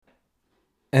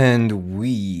And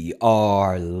we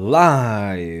are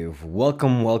live.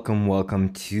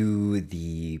 Welcome to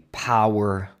the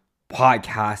Power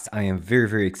Podcast. I am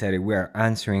very excited. We are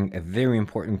answering a very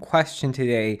important question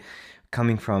today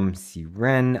coming from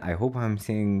Siren. I hope I'm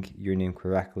saying your name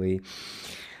correctly.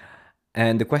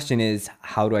 And the question is,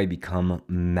 how do I become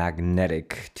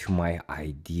magnetic to my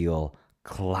ideal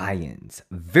clients?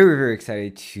 Very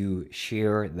excited to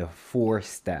share the 4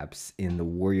 steps in the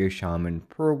Warrior Shaman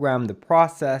program, the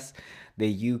process that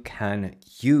you can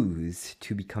use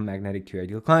to become magnetic to your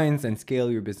ideal clients and scale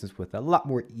your business with a lot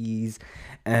more ease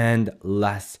and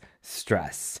less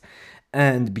stress.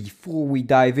 And before we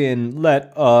dive in,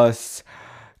 let us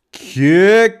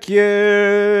kick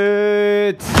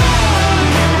it.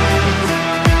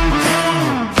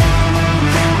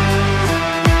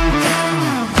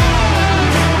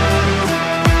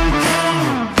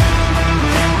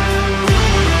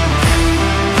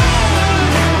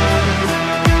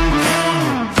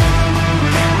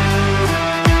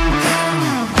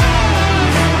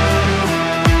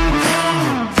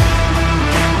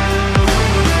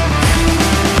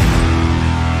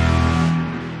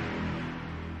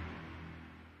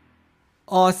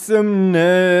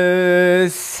 Awesomeness.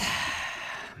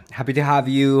 Happy to have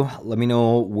you. Let me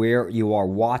know where you are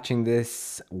watching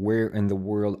this. Where in the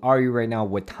world are you right now?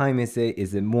 What time is it?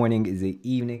 Is it morning? Is it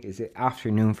evening? Is it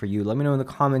afternoon for you? Let me know in the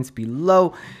comments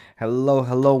below.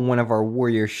 Hello. One of our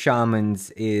warrior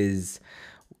shamans is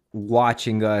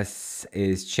watching us,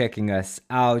 is checking us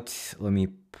out. Let me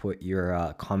put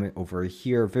your comment over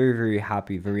here. Very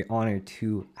happy, very honored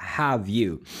to have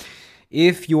you.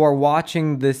 If you are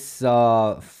watching this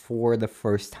for the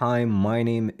first time, my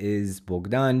name is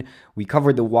Bogdan. We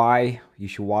covered the why. You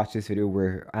should watch this video.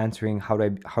 We're answering how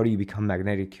do you become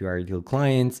magnetic to your ideal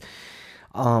clients.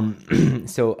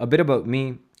 So a bit about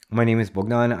me. My name is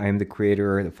Bogdan. I am the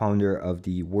creator, the founder of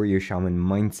the Warrior Shaman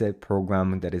Mindset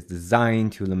program that is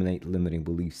designed to eliminate limiting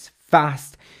beliefs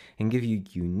fast and give you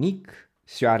unique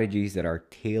strategies that are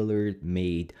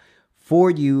tailor-made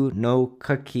for you. No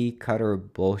cookie cutter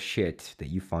bullshit that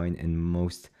you find in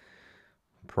most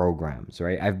programs,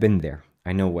 right? I've been there.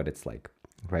 I know what it's like,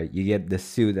 right? You get the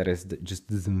suit that just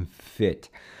doesn't fit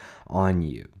on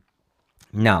you.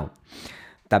 Now,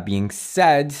 that being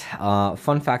said,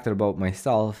 fun fact about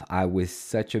myself, I was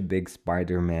such a big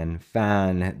Spider-Man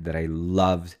fan that I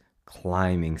loved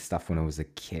climbing stuff when I was a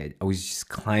kid. I was just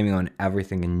climbing on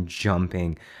everything and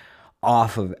jumping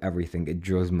off of everything. It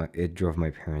drove my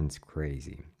parents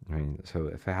crazy. Right? So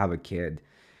if I have a kid,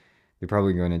 they're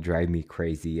probably going to drive me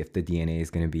crazy if the DNA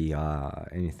is going to be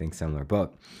anything similar.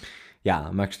 But yeah,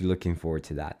 I'm actually looking forward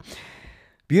to that.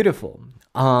 Beautiful.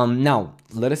 Now,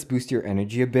 let us boost your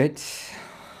energy a bit.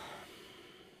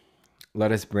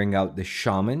 Let us bring out the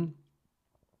shaman,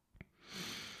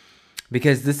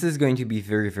 because this is going to be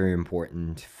very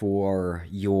important for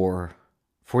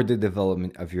the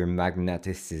development of your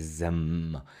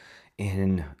magneticism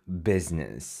in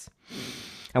business.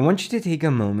 I want you to take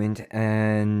a moment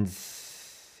and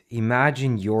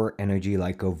imagine your energy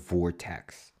like a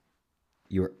vortex,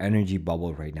 your energy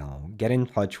bubble right now. Get in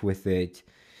touch with it.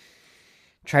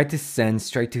 Try to sense,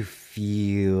 try to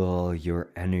feel your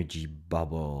energy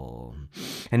bubble.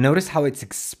 And notice how it's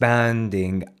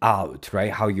expanding out,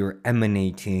 right? How you're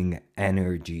emanating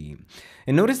energy.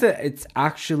 And notice that it's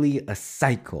actually a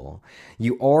cycle.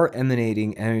 You are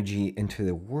emanating energy into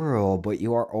the world, but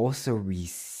you are also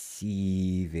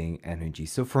receiving energy.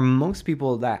 So for most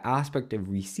people, that aspect of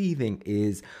receiving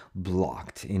is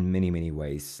blocked in many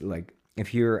ways. Like,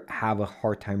 if you have a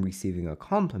hard time receiving a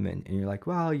compliment and you're like,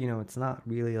 well, it's not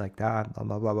really like that, blah,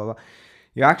 blah, blah, blah, blah.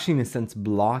 You're actually, in a sense,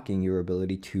 blocking your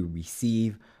ability to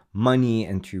receive money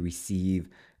and to receive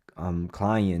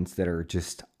clients that are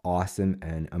just awesome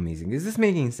and amazing. Is this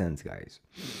making sense, guys?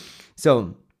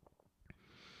 So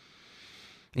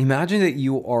imagine that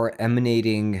you are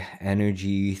emanating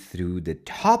energy through the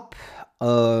top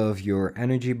of your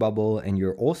energy bubble, and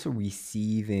you're also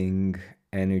receiving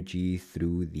energy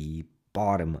through the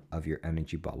bottom of your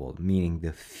energy bubble, meaning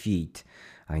the feet.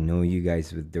 I know you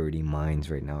guys with dirty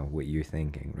minds right now, what you're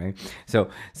thinking, right? So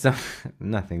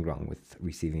nothing wrong with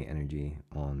receiving energy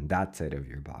on that side of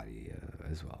your body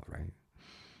as well, right?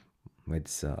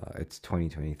 It's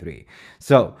 2023.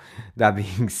 So that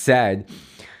being said,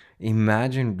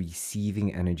 imagine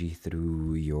receiving energy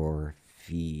through your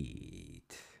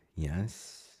feet.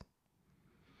 Yes.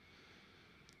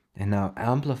 And now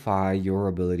amplify your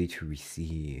ability to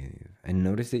receive. And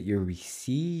notice that you're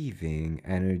receiving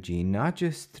energy not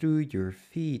just through your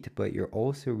feet, but you're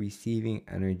also receiving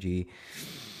energy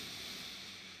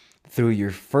through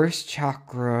your first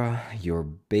chakra, your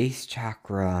base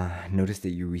chakra. Notice that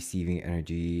you're receiving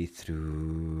energy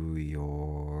through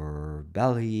your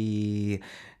belly.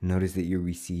 Notice that you're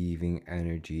receiving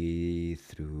energy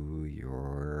through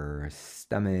your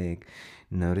stomach.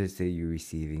 Notice that you're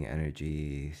receiving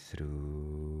energy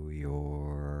through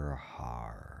your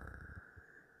heart.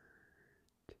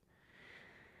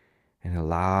 And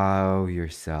allow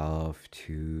yourself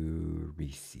to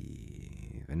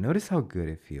receive. And notice how good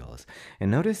it feels.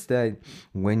 And notice that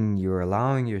when you're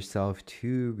allowing yourself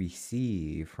to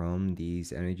receive from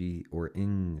these energy or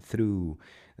in through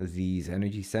these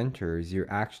energy centers,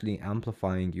 you're actually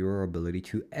amplifying your ability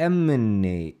to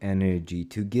emanate energy,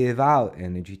 to give out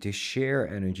energy, to share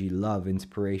energy, love,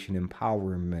 inspiration,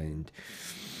 empowerment,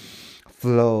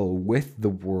 flow with the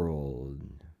world.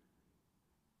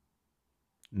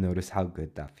 Notice how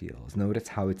good that feels. Notice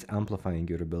how it's amplifying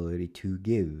your ability to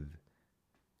give.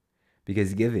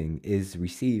 Because giving is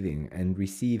receiving, and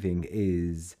receiving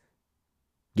is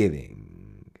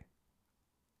giving.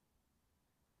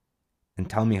 And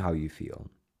tell me how you feel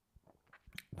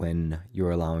when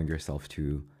you're allowing yourself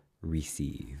to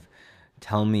receive.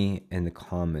 Tell me in the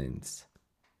comments,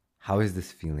 how is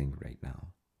this feeling right now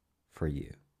for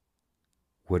you?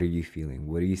 What are you feeling?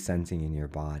 What are you sensing in your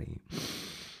body?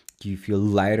 Do you feel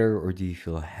lighter or do you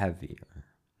feel heavier?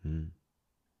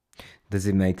 Does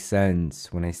it make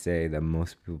sense when I say that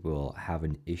most people have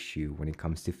an issue when it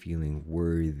comes to feeling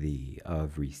worthy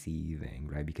of receiving,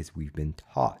 right? Because we've been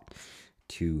taught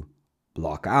to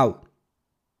block out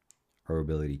our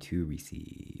ability to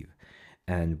receive.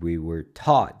 And we were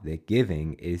taught that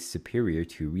giving is superior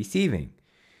to receiving.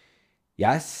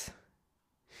 Yes?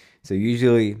 So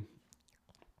usually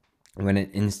when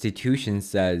an institution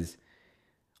says,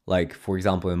 like, for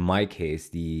example, in my case,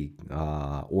 the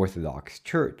Orthodox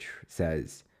Church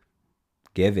says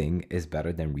giving is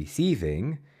better than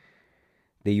receiving,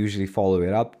 they usually follow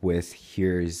it up with,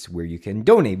 here's where you can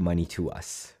donate money to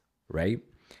us, right?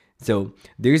 So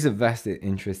there's a vested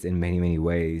interest in many, many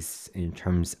ways in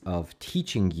terms of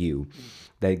teaching you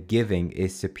that giving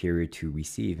is superior to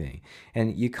receiving.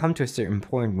 And you come to a certain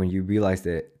point when you realize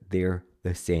that they're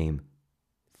the same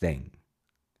thing.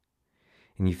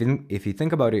 And if you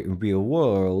think about it in real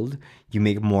world, you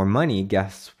make more money.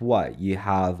 Guess what? You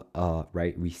have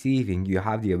receiving. You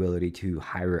have the ability to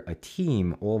hire a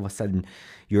team. All of a sudden,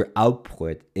 your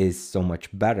output is so much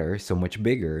better, so much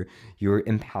bigger. You're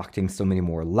impacting so many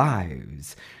more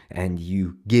lives, and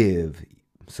you give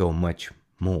so much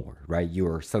more, right?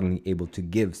 You're suddenly able to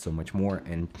give so much more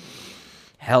and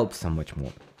help so much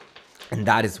more. And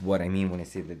that is what I mean when I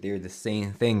say that they're the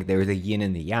same thing. They're the yin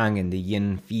and the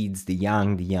yin feeds the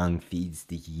yang feeds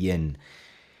the yin.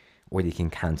 Or they can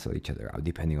cancel each other out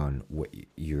depending on what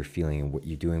you're feeling and what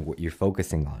you're doing, what you're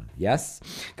focusing on. Yes?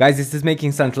 Guys, this is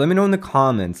making sense. Let me know in the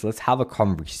comments. Let's have a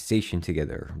conversation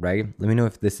together, right? Let me know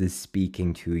if this is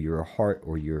speaking to your heart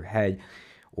or your head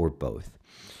or both.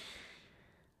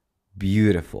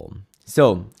 Beautiful.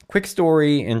 So, quick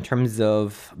story in terms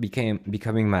of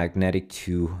becoming magnetic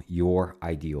to your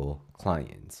ideal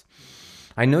clients.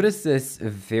 I notice this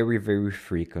very, very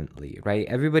frequently, right?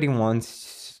 Everybody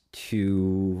wants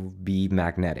to be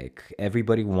magnetic.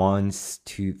 Everybody wants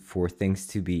for things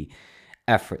to be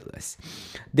effortless.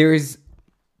 There's,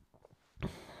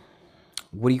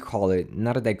 what do you call it?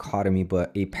 Not a dichotomy,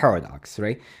 but a paradox,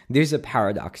 right? There's a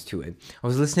paradox to it. I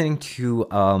was listening to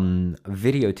a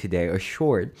video today, a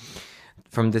short,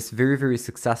 from this very, very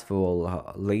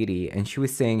successful lady, and she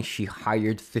was saying she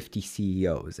hired 50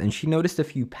 CEOs, and she noticed a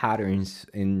few patterns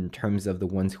in terms of the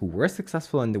ones who were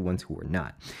successful and the ones who were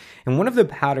not. And one of the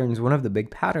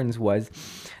big patterns was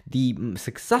the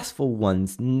successful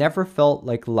ones never felt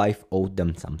like life owed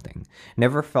them something,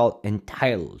 never felt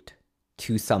entitled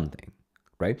to something.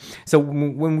 Right? So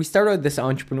when we started this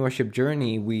entrepreneurship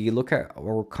journey, we look at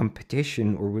our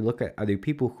competition, or we look at other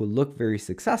people who look very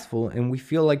successful, and we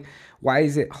feel like, why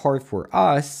is it hard for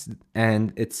us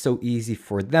and it's so easy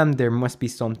for them? There must be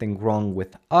something wrong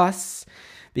with us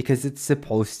because it's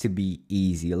supposed to be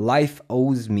easy. Life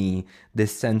owes me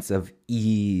this sense of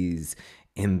ease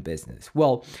in business.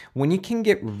 Well, when you can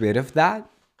get rid of that,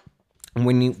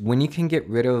 when you can get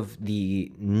rid of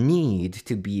the need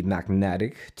to be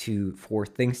magnetic for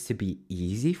things to be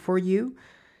easy for you,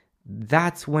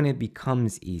 that's when it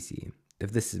becomes easy.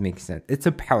 If this makes sense, it's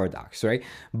a paradox, right?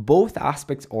 Both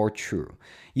aspects are true.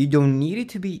 You don't need it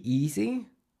to be easy.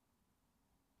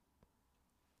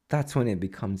 That's when it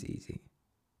becomes easy.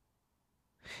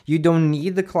 You don't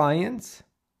need the clients.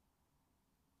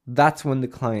 That's when the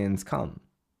clients come.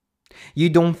 You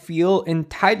don't feel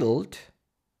entitled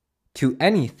to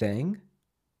anything,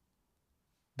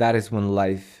 that is when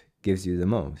life gives you the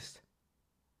most.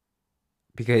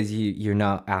 Because you're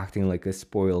not acting like a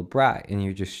spoiled brat and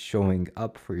you're just showing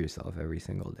up for yourself every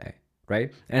single day,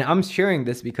 right? And I'm sharing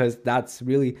this because that's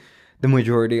really the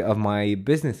majority of my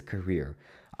business career.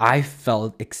 I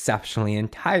felt exceptionally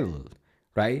entitled,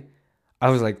 right? I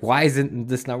was like, why isn't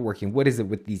this not working? What is it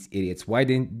with these idiots? Why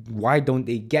don't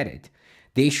they get it?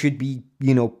 They should be,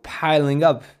 piling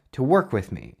up to work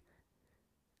with me.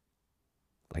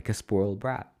 Like a spoiled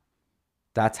brat.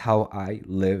 That's how I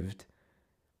lived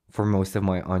for most of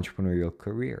my entrepreneurial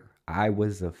career. I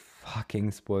was a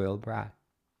fucking spoiled brat.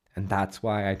 And that's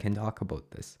why I can talk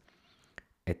about this.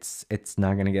 It's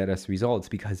not going to get us results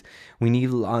because we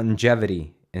need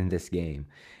longevity in this game.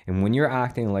 And when you're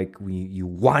acting like you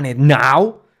want it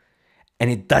now and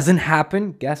it doesn't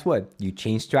happen, guess what? You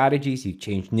change strategies, you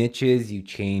change niches, you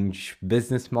change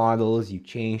business models, you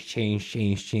change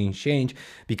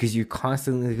because you're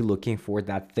constantly looking for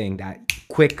that thing, that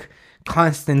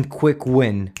constant quick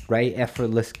win, right?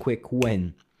 Effortless quick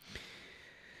win.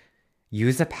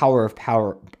 Use the power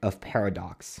of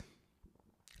paradox.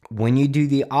 When you do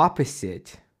the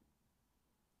opposite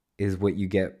is what you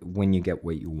get when you get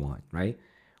what you want, right?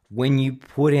 When you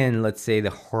put in, let's say, the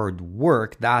hard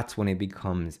work, that's when it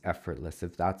becomes effortless,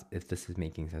 if this is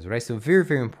making sense, right? So very,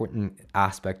 very important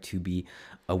aspect to be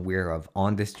aware of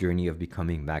on this journey of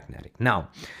becoming magnetic. Now,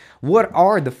 what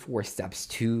are the 4 steps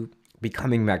to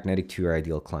becoming magnetic to your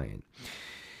ideal client?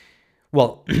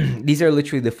 Well, these are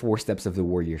literally the 4 steps of the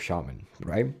warrior shaman,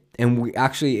 right? And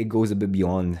it goes a bit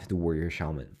beyond the warrior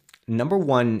shaman. Number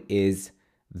 1 is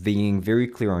being very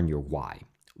clear on your why.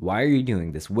 Why are you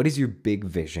doing this? What is your big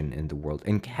vision in the world?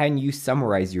 And can you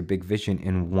summarize your big vision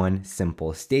in one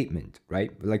simple statement,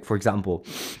 right? Like, for example,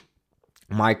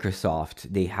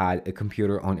 Microsoft, they had a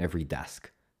computer on every desk.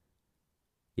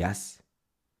 Yes?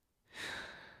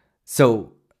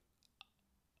 So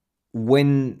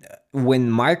when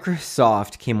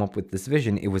Microsoft came up with this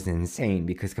vision, it was insane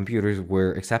because computers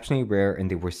were exceptionally rare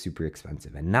and they were super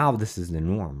expensive. And now this is the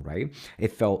norm, right?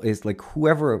 It's like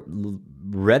whoever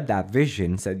read that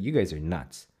vision said, you guys are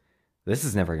nuts. This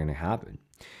is never going to happen.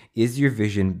 Is your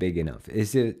vision big enough?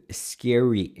 Is it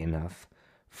scary enough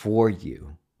for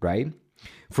you, right?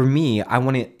 For me, I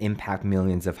want to impact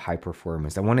millions of high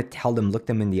performers. I want to look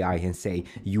them in the eye and say,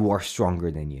 you are stronger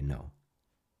than you know.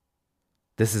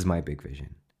 This is my big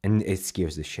vision. And it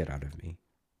scares the shit out of me,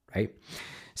 right?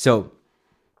 So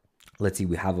let's see.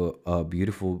 We have a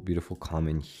beautiful, beautiful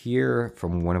comment here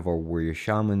from one of our warrior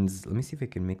shamans. Let me see if I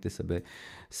can make this a bit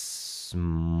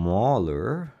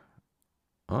smaller.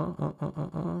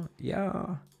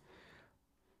 Yeah.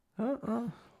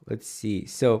 Let's see.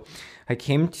 So I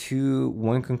came to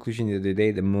one conclusion the other day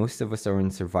that most of us are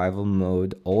in survival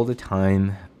mode all the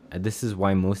time. This is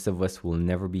why most of us will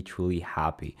never be truly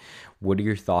happy. What are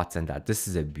your thoughts on that? This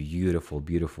is a beautiful,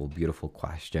 beautiful, beautiful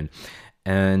question.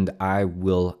 And I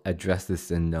will address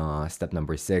this in step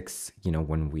number 6,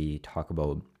 when we talk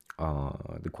about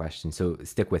the question. So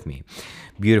stick with me.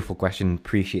 Beautiful question.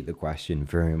 Appreciate the question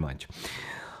very much.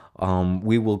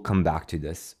 We will come back to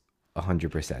this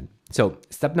 100%. So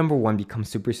step number 1, become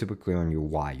super, super clear on your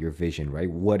why, your vision, right?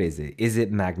 What is it? Is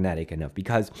it magnetic enough?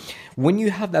 Because when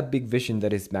you have that big vision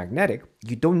that is magnetic,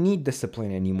 you don't need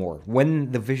discipline anymore.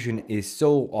 When the vision is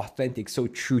so authentic, so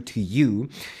true to you,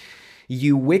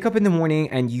 you wake up in the morning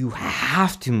and you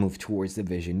have to move towards the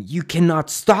vision. You cannot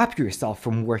stop yourself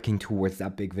from working towards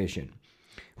that big vision,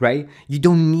 right? You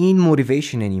don't need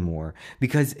motivation anymore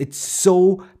because it's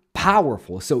so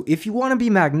powerful. So if you want to be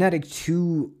magnetic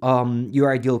to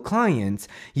your ideal clients,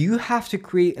 you have to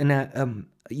create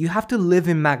you have to live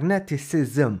in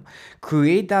magneticism.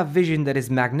 Create that vision that is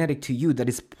magnetic to you, that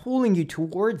is pulling you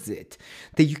towards it,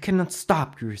 that you cannot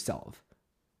stop yourself.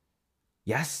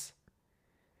 Yes?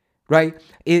 Right?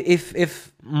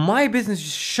 If my business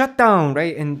just shut down,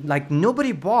 right, and like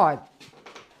nobody bought,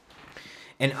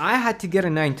 and I had to get a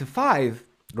 9-to-5,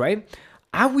 right?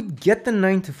 I would get the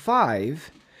 9-to-5,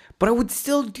 but I would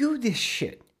still do this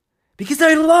shit because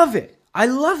I love it. I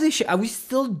love this shit. I would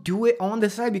still do it on the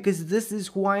side because this is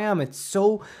who I am. It's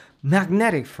so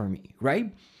magnetic for me,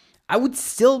 right? I would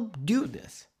still do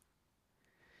this.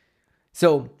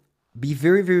 So be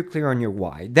very, very clear on your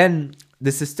why. Then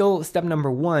this is still step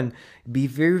number 1. Be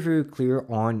very, very clear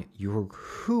on your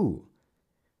who.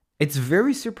 It's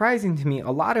very surprising to me.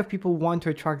 A lot of people want to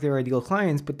attract their ideal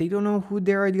clients, but they don't know who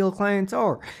their ideal clients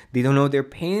are. They don't know their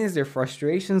pains, their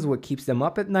frustrations, what keeps them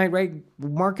up at night, right?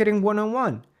 Marketing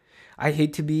 101. I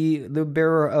hate to be the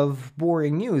bearer of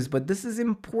boring news, but this is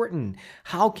important.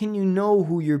 How can you know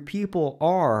who your people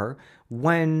are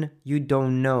when you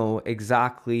don't know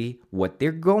exactly what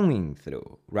they're going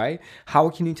through, right? How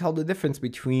can you tell the difference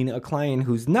between a client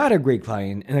who's not a great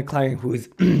client and a client who is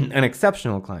an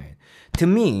exceptional client? To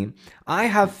me, I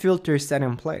have filters set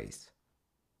in place.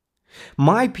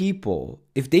 My people,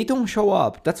 if they don't show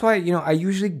up, that's why, I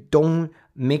usually don't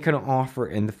make an offer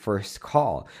in the first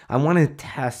call. I want to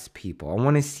test people. I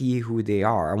want to see who they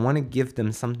are. I want to give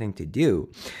them something to do.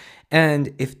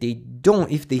 And if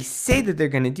they say that they're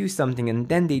going to do something and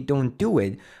then they don't do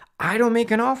it, I don't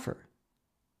make an offer.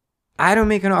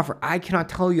 I cannot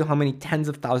tell you how many tens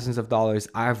of thousands of dollars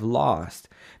I've lost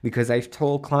because I've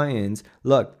told clients,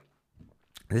 look,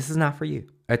 this is not for you.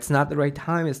 It's not the right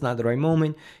time. It's not the right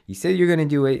moment. You said you're going to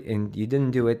do it and you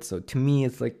didn't do it. So to me,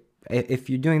 it's like, if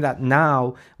you're doing that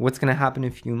now, what's going to happen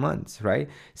in a few months, right?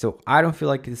 So I don't feel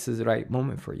like this is the right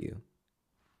moment for you.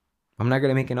 I'm not going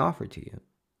to make an offer to you,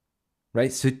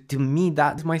 right? So to me,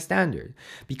 that's my standard,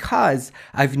 because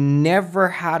I've never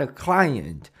had a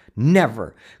client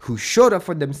who showed up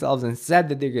for themselves and said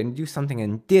that they're going to do something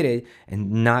and did it and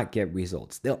not get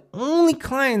results. The only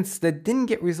clients that didn't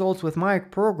get results with my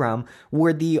program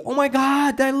were oh my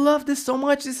God, I love this so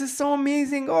much. This is so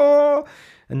amazing. Oh,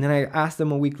 and then I asked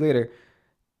them a week later,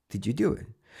 did you do it?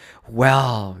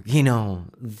 Well,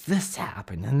 this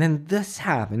happened and then this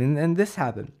happened and then this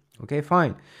happened. Okay,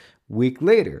 fine. Week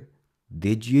later,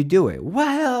 did you do it?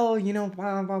 Well,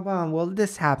 blah, blah, blah. Well,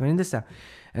 this happened and this happened.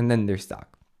 And then they're stuck.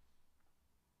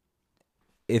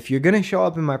 If you're going to show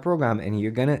up in my program and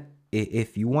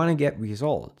if you want to get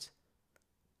results,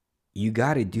 you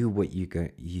got to do what you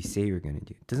say you're going to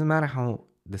do. It doesn't matter how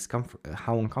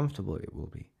uncomfortable it will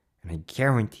be. And I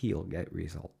guarantee you'll get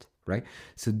results, right?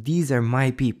 So these are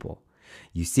my people.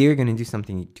 You say you're going to do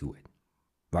something, you do it,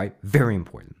 right? Very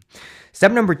important.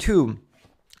 Step number 2,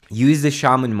 use the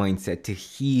shaman mindset to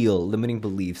heal limiting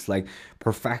beliefs like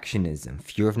perfectionism,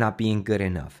 fear of not being good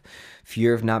enough,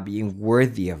 fear of not being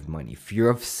worthy of money, fear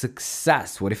of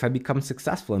success. What if I become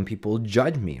successful and people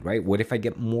judge me, right? What if I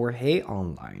get more hate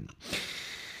online?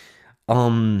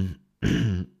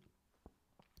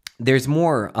 There's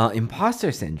more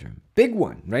imposter syndrome. Big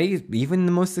one, right? Even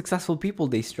the most successful people,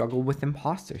 they struggle with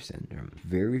imposter syndrome.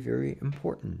 Very, very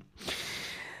important.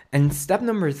 And step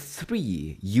number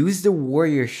 3, use the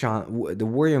warrior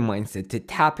mindset to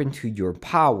tap into your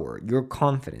power, your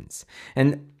confidence.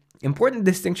 And important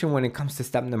distinction when it comes to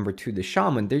step number 2, the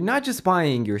shaman, they're not just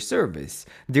buying your service,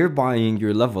 they're buying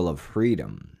your level of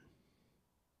freedom.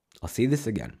 I'll say this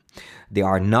again. They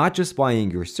are not just buying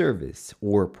your service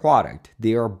or product,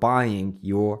 they are buying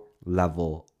your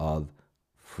level of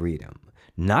freedom.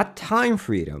 Not time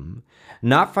freedom,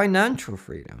 not financial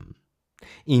freedom.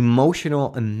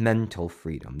 Emotional and mental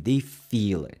freedom. They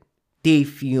feel it. They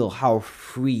feel how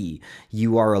free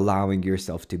you are allowing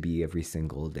yourself to be every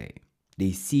single day.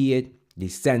 They see it. They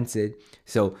sense it.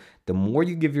 So the more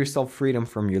you give yourself freedom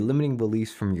from your limiting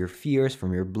beliefs, from your fears,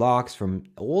 from your blocks, from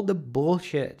all the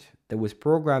bullshit that was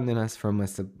programmed in us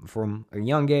from a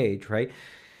young age, right?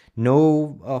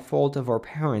 No fault of our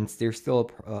parents. They're still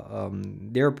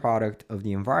they're a product of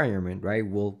the environment, right?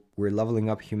 We're leveling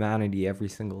up humanity every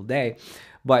single day,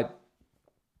 but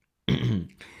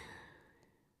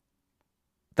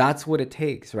that's what it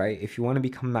takes, right? If you want to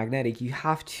become magnetic, you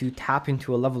have to tap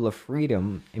into a level of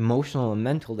freedom, emotional and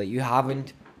mental, that you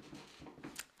haven't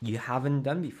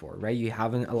done before, right? You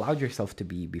haven't allowed yourself to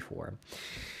be before.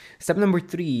 Step number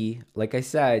 3, like I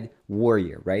said,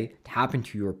 warrior, right? Tap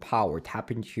into your power, tap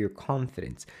into your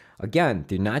confidence. Again,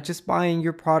 they're not just buying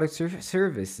your products or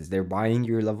services. They're buying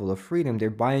your level of freedom. They're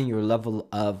buying your level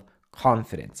of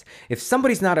confidence. If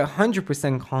somebody's not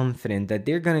 100% confident that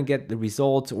they're going to get the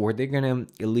results or they're going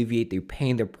to alleviate their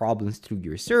pain, their problems through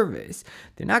your service,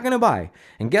 they're not going to buy.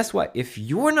 And guess what? If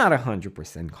you're not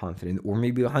 100% confident, or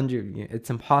maybe 100,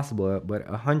 it's impossible, but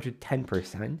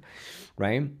 110%,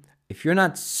 right? If you're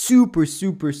not super,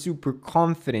 super, super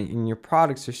confident in your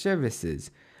products or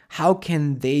services, how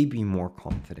can they be more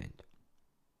confident?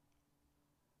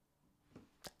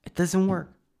 It doesn't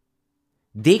work.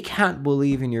 They can't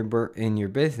believe in your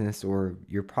business or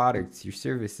your products, your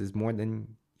services more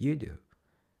than you do.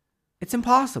 It's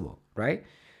impossible, right?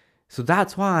 So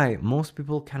that's why most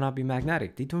people cannot be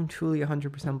magnetic. They don't truly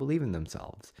 100% believe in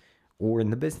themselves or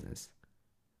in the business.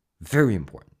 Very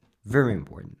important. Very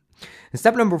important. And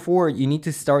step number 4, you need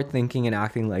to start thinking and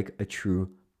acting like a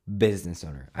true business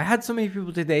owner. I had so many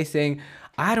people today saying,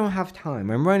 I don't have time.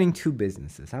 I'm running 2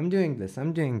 businesses. I'm doing this.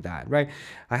 I'm doing that, right?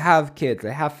 I have kids.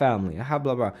 I have family. I have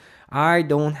blah, blah. I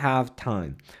don't have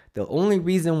time. The only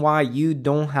reason why you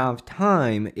don't have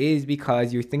time is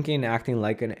because you're thinking and acting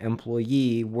like an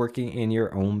employee working in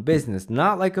your own business,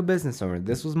 not like a business owner.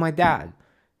 This was my dad.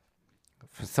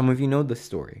 Some of you know the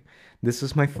story. This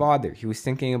was my father. He was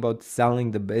thinking about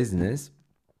selling the business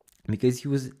because he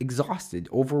was exhausted,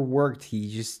 overworked. He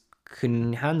just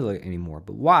couldn't handle it anymore.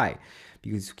 But why?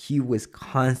 Because he was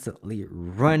constantly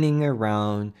running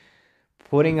around,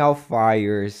 putting out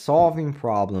fires, solving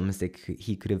problems that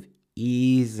he could have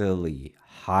easily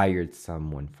hired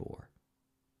someone for.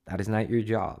 That is not your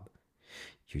job.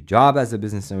 Your job as a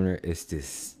business owner is to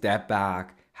step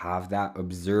back, have that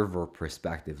observer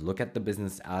perspective, look at the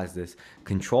business as this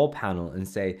control panel and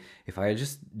say, if I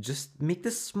just make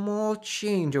this small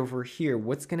change over here,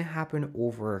 what's going to happen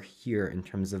over here in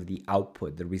terms of the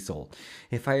output, the result?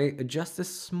 If I adjust a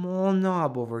small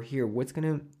knob over here, what's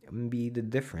going to be the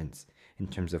difference in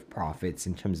terms of profits,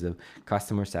 in terms of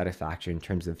customer satisfaction, in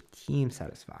terms of team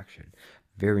satisfaction?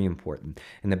 Very important.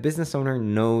 And the business owner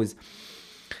knows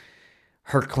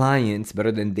her clients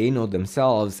better than they know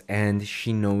themselves, and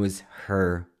she knows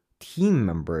her team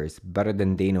members better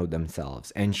than they know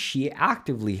themselves, and she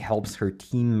actively helps her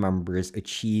team members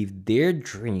achieve their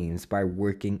dreams by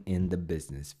working in the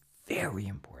business. Very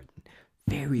important.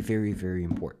 Very, very, very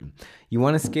important. You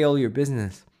want to scale your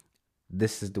business?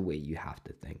 This is the way you have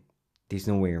to think. There's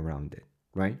no way around it,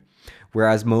 right?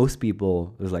 Whereas most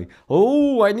people is like,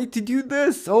 oh, I need to do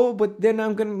this. Oh, but then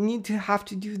I'm going to need to have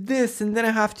to do this. And then I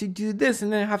have to do this.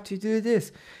 And then I have to do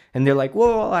this. And they're like,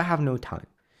 well, I have no time.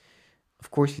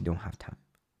 Of course you don't have time,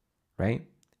 right?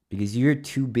 Because you're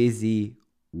too busy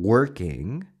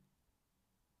working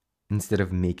instead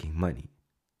of making money.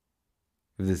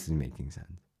 If this is making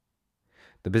sense.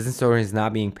 The business owner is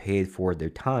not being paid for their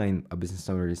time. A business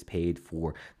owner is paid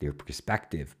for their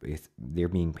perspective. They're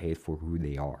being paid for who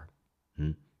they are.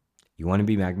 You want to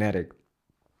be magnetic.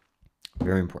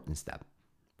 Very important step,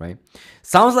 right?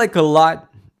 Sounds like a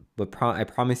lot, but I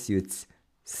promise you it's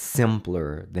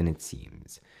simpler than it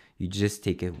seems. You just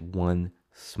take it one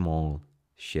small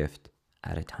shift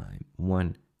at a time.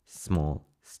 One small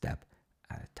step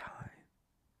at a time,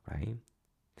 right?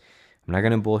 I'm not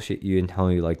going to bullshit you and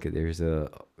tell you like there's a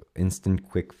instant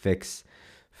quick fix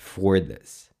for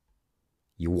this.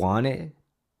 You want it,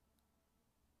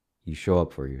 you show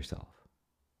up for yourself.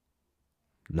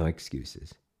 No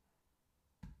excuses.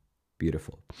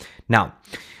 Beautiful. Now,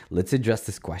 let's address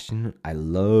this question. I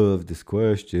love this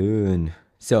question.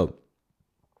 So,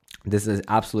 this is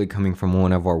absolutely coming from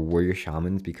one of our warrior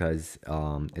shamans because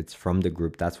it's from the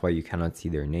group. That's why you cannot see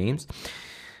their names.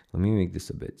 Let me make this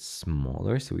a bit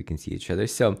smaller so we can see each other.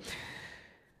 So,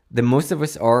 the most of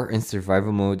us are in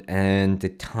survival mode, and the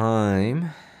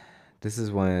time, this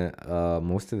is when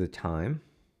most of the time,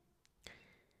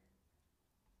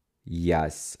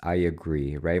 yes, I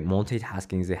agree, right?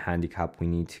 Multitasking is a handicap we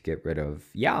need to get rid of.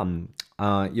 Yeah,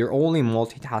 you're only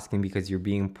multitasking because you're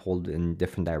being pulled in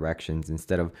different directions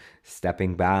instead of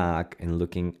stepping back and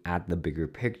looking at the bigger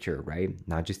picture, right?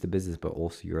 Not just the business, but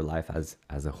also your life as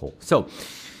a whole. So,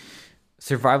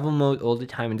 survival mode all the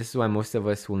time, and this is why most of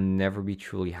us will never be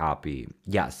truly happy.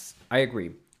 Yes, I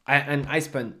agree. I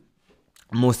spent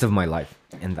most of my life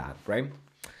in that, right?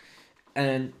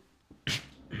 And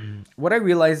what I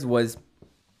realized was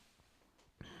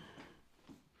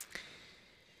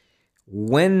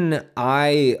when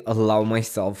I allow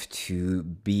myself to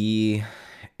be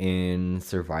in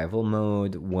survival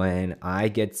mode, when I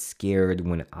get scared,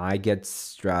 when I get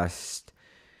stressed,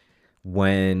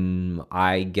 when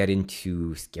I get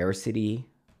into scarcity,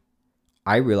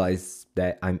 I realize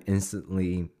that I'm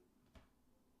instantly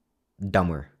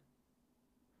dumber.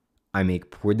 I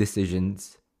make poor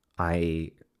decisions.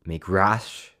 I make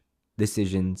rash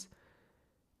decisions.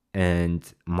 And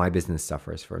my business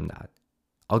suffers from that.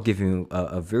 I'll give you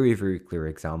a very, very clear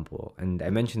example. And I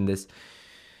mentioned this,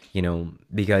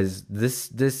 because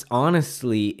this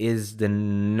honestly is the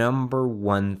number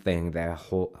one thing that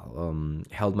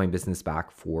held my business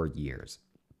back for years.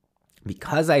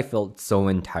 Because I felt so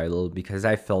entitled, because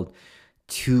I felt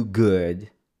too good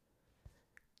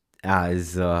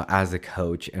as a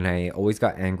coach, and I always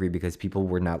got angry because people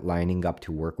were not lining up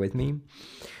to work with me.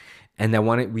 And I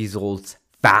wanted results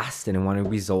fast, and I wanted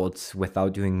results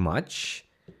without doing much.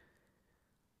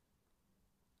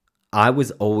 I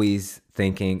was always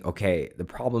thinking, okay, the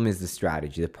problem is the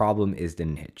strategy. The problem is the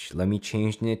niche. Let me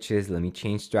change niches. Let me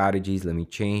change strategies. Let me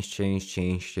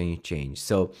change.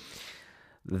 So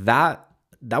that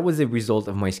that was a result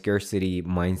of my scarcity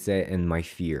mindset and my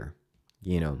fear.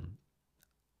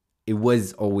 It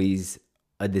was always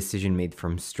a decision made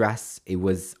from stress. It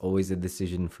was always a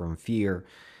decision from fear.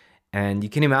 And you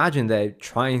can imagine that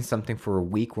trying something for a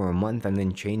week or a month and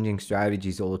then changing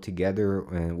strategies altogether,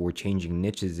 or changing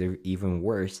niches, even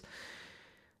worse,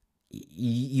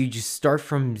 you just start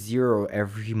from zero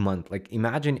every month. Like,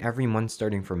 imagine every month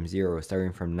starting from zero,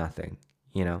 starting from nothing,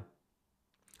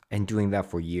 and doing that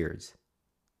for years.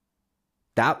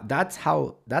 That's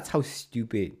how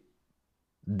stupid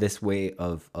this way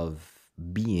of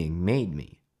being made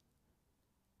me,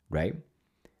 right?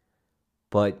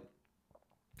 But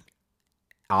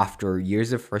after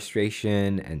years of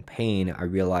frustration and pain, I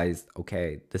realized,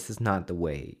 okay, this is not the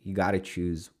way. You got to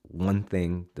choose one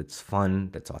thing that's fun,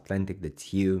 that's authentic,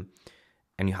 that's you,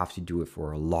 and you have to do it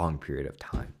for a long period of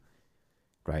time,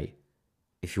 right?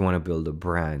 If you want to build a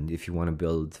brand, if you want to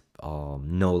build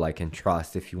know, like, and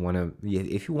trust, if you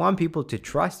want people to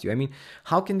trust you, I mean,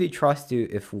 how can they trust you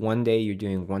if one day you're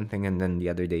doing one thing and then the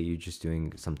other day you're just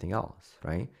doing something else,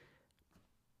 right?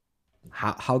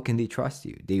 How can they trust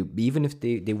you? Even if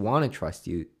they want to trust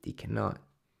you, they cannot,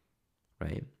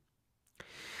 right?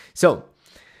 So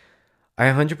I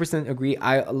 100% agree.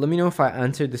 Let me know if I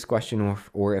answered this question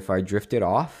or if I drifted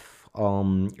off.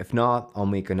 If not, I'll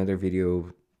make another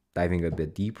video diving a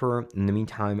bit deeper. In the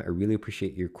meantime, I really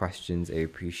appreciate your questions. I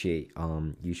appreciate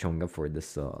you showing up for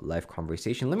this live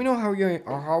conversation. Let me know how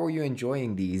are you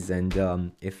enjoying these,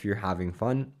 and if you're having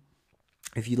fun.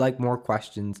 If you like more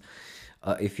questions,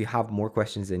 if you have more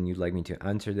questions and you'd like me to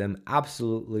answer them,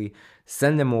 absolutely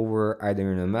send them over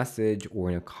either in a message or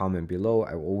in a comment below.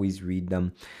 I will always read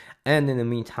them. And in the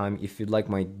meantime, if you'd like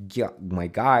my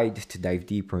guide to dive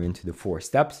deeper into the 4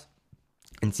 steps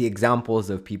and see examples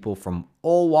of people from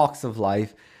all walks of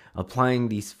life applying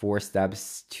these 4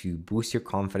 steps to boost your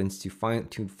confidence, to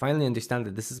finally understand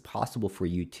that this is possible for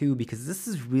you too, because this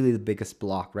is really the biggest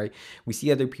block, right? We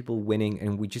see other people winning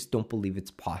and we just don't believe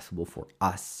it's possible for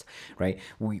us, right?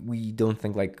 We don't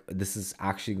think like this is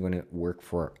actually going to work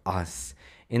for us.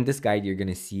 In this guide, you're going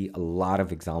to see a lot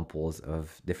of examples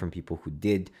of different people who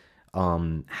did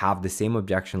have the same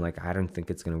objection, like, I don't think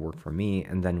it's going to work for me.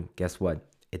 And then guess what?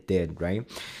 It did, right?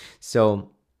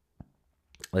 So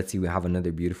let's see, we have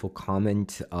another beautiful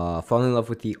comment. Fall in love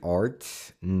with the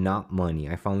art, not money.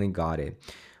 I finally got it.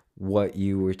 What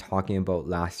you were talking about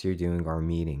last year during our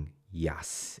meeting.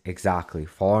 Yes, exactly.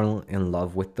 Fall in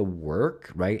love with the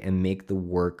work, right? And make the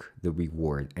work the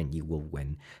reward, and you will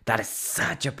win. That is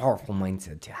such a powerful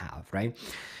mindset to have, right?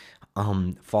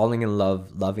 Falling in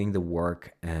love, loving the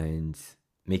work, and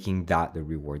making that the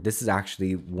reward. This is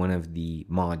actually one of the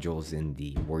modules in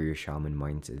the warrior shaman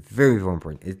mindset. Very, very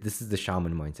important. This is the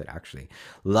shaman mindset, actually.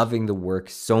 Loving the work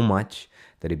so much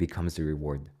that it becomes the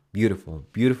reward. Beautiful,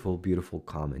 beautiful, beautiful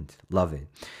comment. Love it.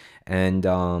 And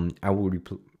I will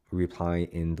reply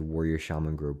in the warrior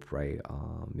shaman group, right?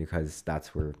 Because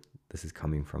that's where this is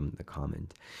coming from, the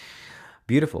comment.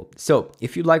 Beautiful. So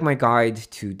if you'd like my guide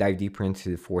to dive deeper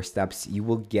into the 4 steps, you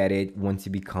will get it once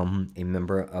you become a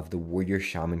member of the Warrior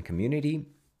Shaman community.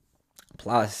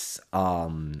 Plus,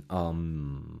 the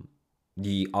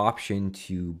option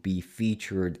to be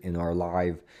featured in our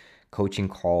live coaching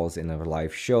calls in our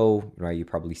live show, right? You've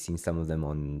probably seen some of them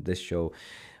on this show.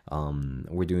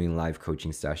 We're doing live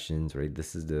coaching sessions, right?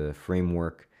 This is the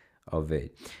framework of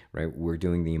it, right? We're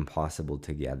doing the impossible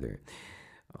together.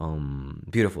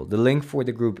 Beautiful. The link for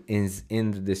the group is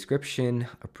in the description.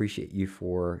 Appreciate you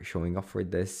for showing up for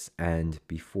this. And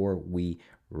before we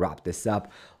wrap this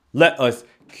up, let us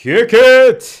kick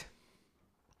it.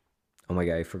 Oh my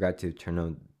God, I forgot to turn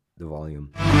on the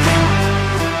volume.